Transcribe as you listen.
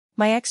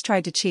My ex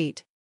tried to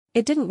cheat.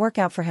 It didn't work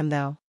out for him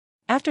though.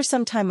 After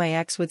some time my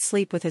ex would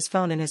sleep with his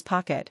phone in his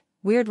pocket,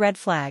 weird red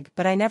flag,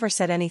 but I never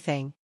said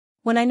anything.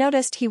 When I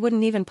noticed he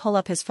wouldn't even pull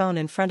up his phone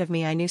in front of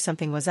me, I knew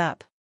something was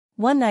up.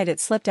 One night it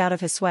slipped out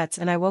of his sweats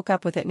and I woke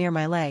up with it near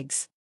my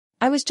legs.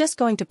 I was just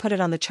going to put it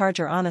on the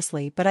charger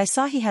honestly, but I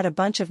saw he had a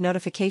bunch of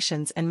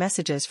notifications and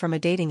messages from a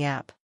dating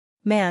app.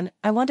 Man,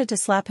 I wanted to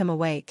slap him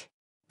awake.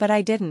 But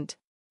I didn't.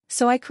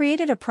 So I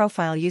created a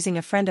profile using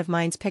a friend of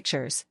mine's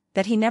pictures,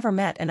 that he never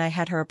met, and I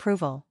had her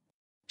approval.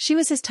 She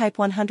was his type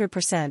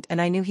 100%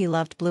 and I knew he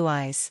loved blue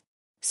eyes.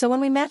 So when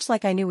we matched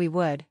like I knew we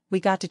would, we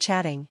got to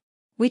chatting.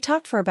 We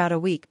talked for about a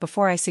week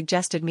before I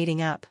suggested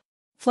meeting up.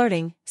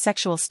 Flirting,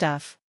 sexual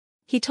stuff.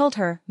 He told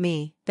her,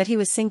 me, that he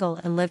was single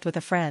and lived with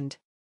a friend.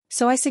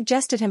 So I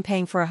suggested him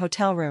paying for a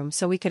hotel room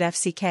so we could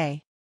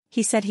FCK.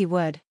 He said he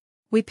would.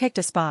 We picked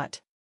a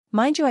spot.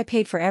 Mind you, I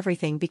paid for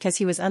everything because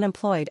he was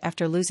unemployed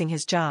after losing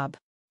his job.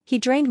 He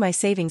drained my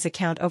savings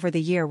account over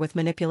the year with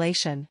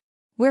manipulation.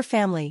 We're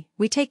family,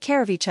 we take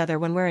care of each other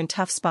when we're in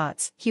tough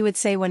spots, he would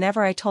say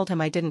whenever I told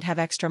him I didn't have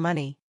extra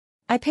money.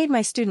 I paid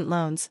my student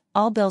loans,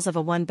 all bills of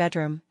a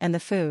one-bedroom, and the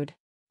food.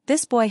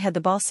 This boy had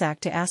the ballsack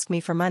to ask me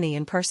for money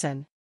in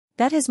person.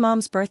 That his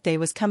mom's birthday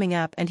was coming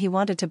up and he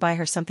wanted to buy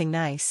her something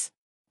nice.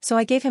 So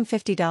I gave him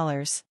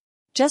 $50.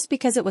 Just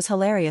because it was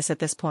hilarious at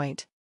this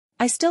point.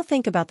 I still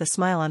think about the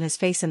smile on his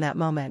face in that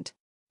moment.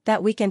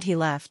 That weekend he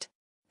left.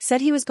 Said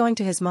he was going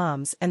to his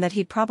mom's and that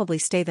he'd probably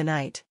stay the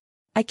night.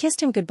 I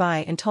kissed him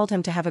goodbye and told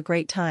him to have a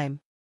great time.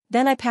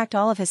 Then I packed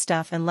all of his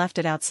stuff and left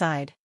it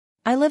outside.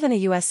 I live in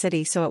a US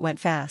city so it went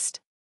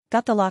fast.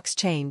 Got the locks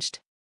changed.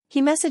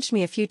 He messaged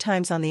me a few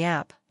times on the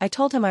app. I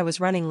told him I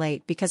was running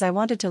late because I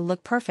wanted to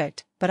look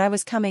perfect, but I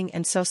was coming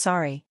and so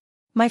sorry.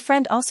 My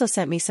friend also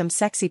sent me some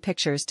sexy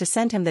pictures to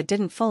send him that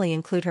didn't fully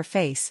include her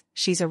face,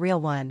 she's a real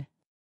one.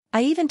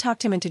 I even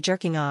talked him into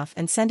jerking off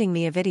and sending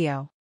me a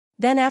video.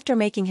 Then after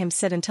making him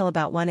sit until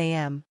about 1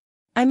 a.m.,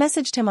 I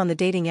messaged him on the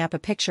dating app a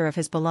picture of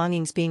his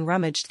belongings being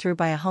rummaged through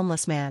by a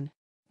homeless man.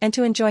 And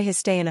to enjoy his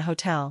stay in a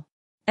hotel.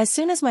 As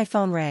soon as my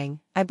phone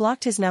rang, I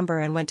blocked his number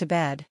and went to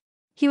bed.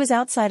 He was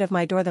outside of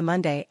my door the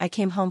Monday I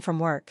came home from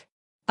work.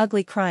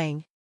 Ugly,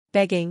 crying.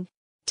 Begging.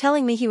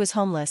 Telling me he was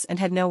homeless and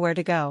had nowhere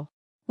to go.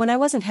 When I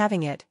wasn't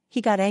having it, he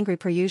got angry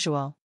per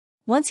usual.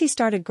 Once he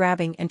started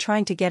grabbing and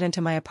trying to get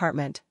into my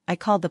apartment, I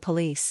called the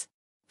police.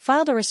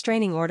 Filed a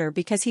restraining order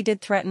because he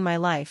did threaten my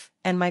life,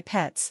 and my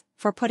pets,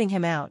 for putting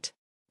him out.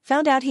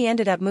 Found out he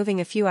ended up moving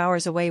a few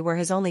hours away where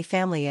his only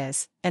family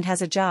is, and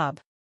has a job.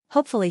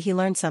 Hopefully he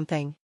learned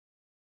something.